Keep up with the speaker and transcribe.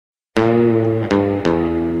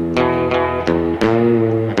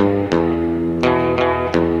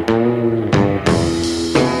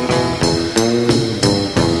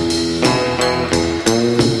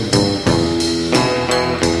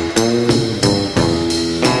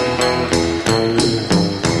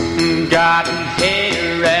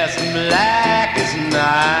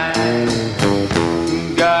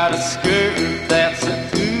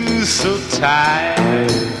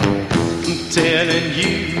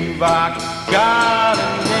I got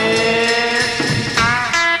an itch.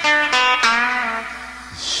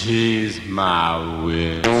 She's my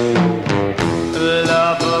witch.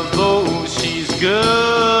 Lovable, she's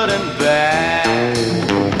good and bad.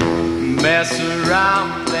 Mess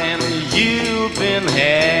around and you've been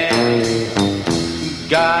had.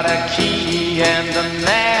 Got a key and a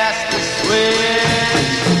nasty switch.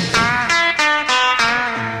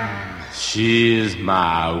 She's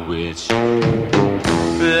my witch.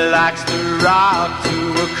 Likes to rock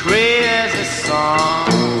to a crazy song.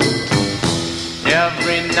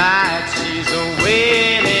 Every night she's a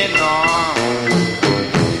waiting on.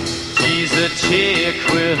 She's a chick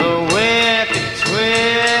with a wicked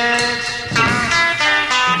twitch.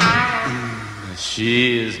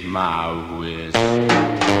 She's my witch.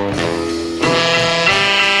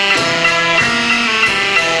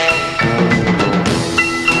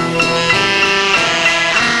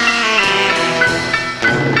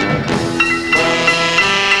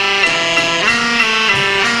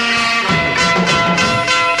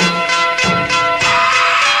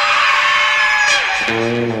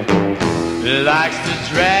 Likes to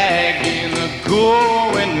drag in a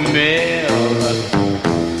going mill.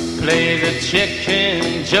 Play the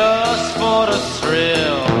chicken just for the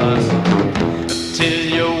thrill. Till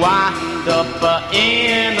you wind up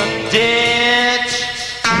in a ditch.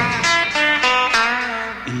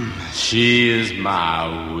 She is my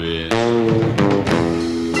witch.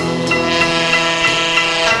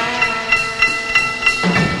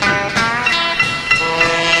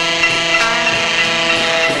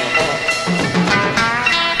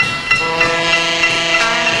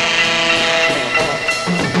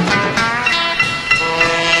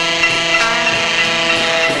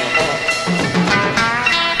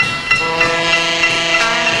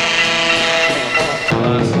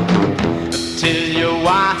 Till you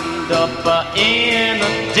wind up in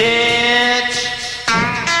a ditch.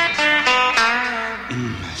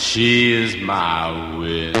 She is my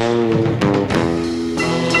witch.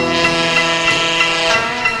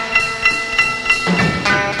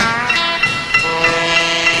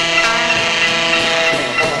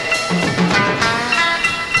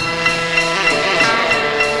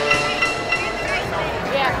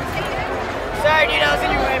 Yeah. Sorry, dude, I was in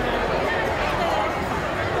your way, man.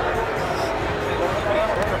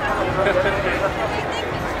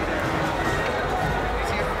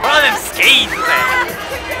 One of them skis, man.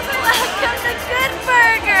 Welcome to Good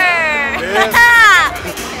Burger.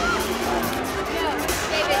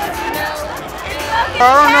 I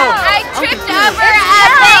don't know. I tripped over a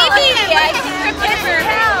baby. I tripped over a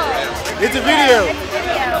baby. It's a video.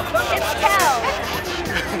 It's cow.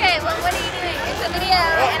 Okay, well, what are you doing? It's a video.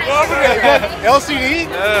 And LCD?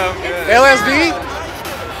 LSD?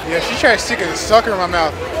 Yeah, she's trying to stick a sucker in my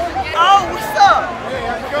mouth. Oh, what's up? Hey,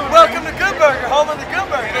 how's it going? Welcome to Good Burger, home of the Good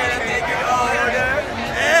Burger.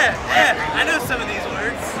 Yeah, I know some of these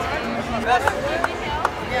words.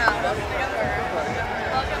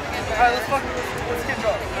 Alright, let's get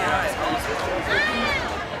going.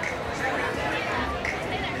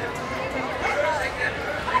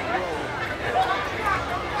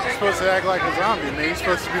 She's supposed to act like a zombie, man. You're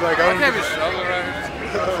supposed to be like, I can't be shoveling right here.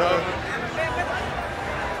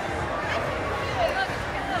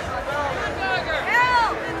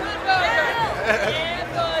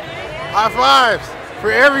 high fives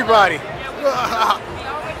for everybody.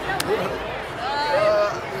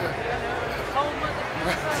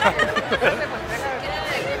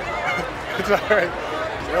 It's alright.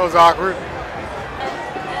 That was awkward.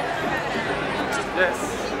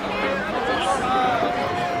 Yes.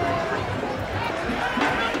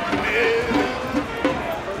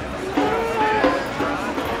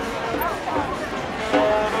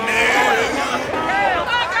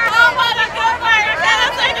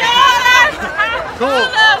 Cool.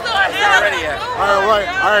 Already at.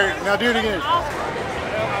 Alright, now do it again.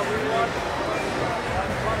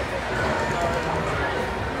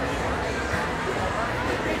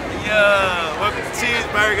 Yeah, welcome to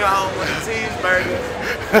Cheeseburger, home with the cheeseburgers.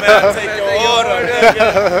 I'll take your order.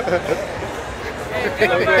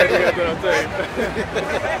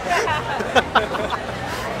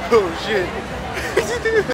 Oh shit.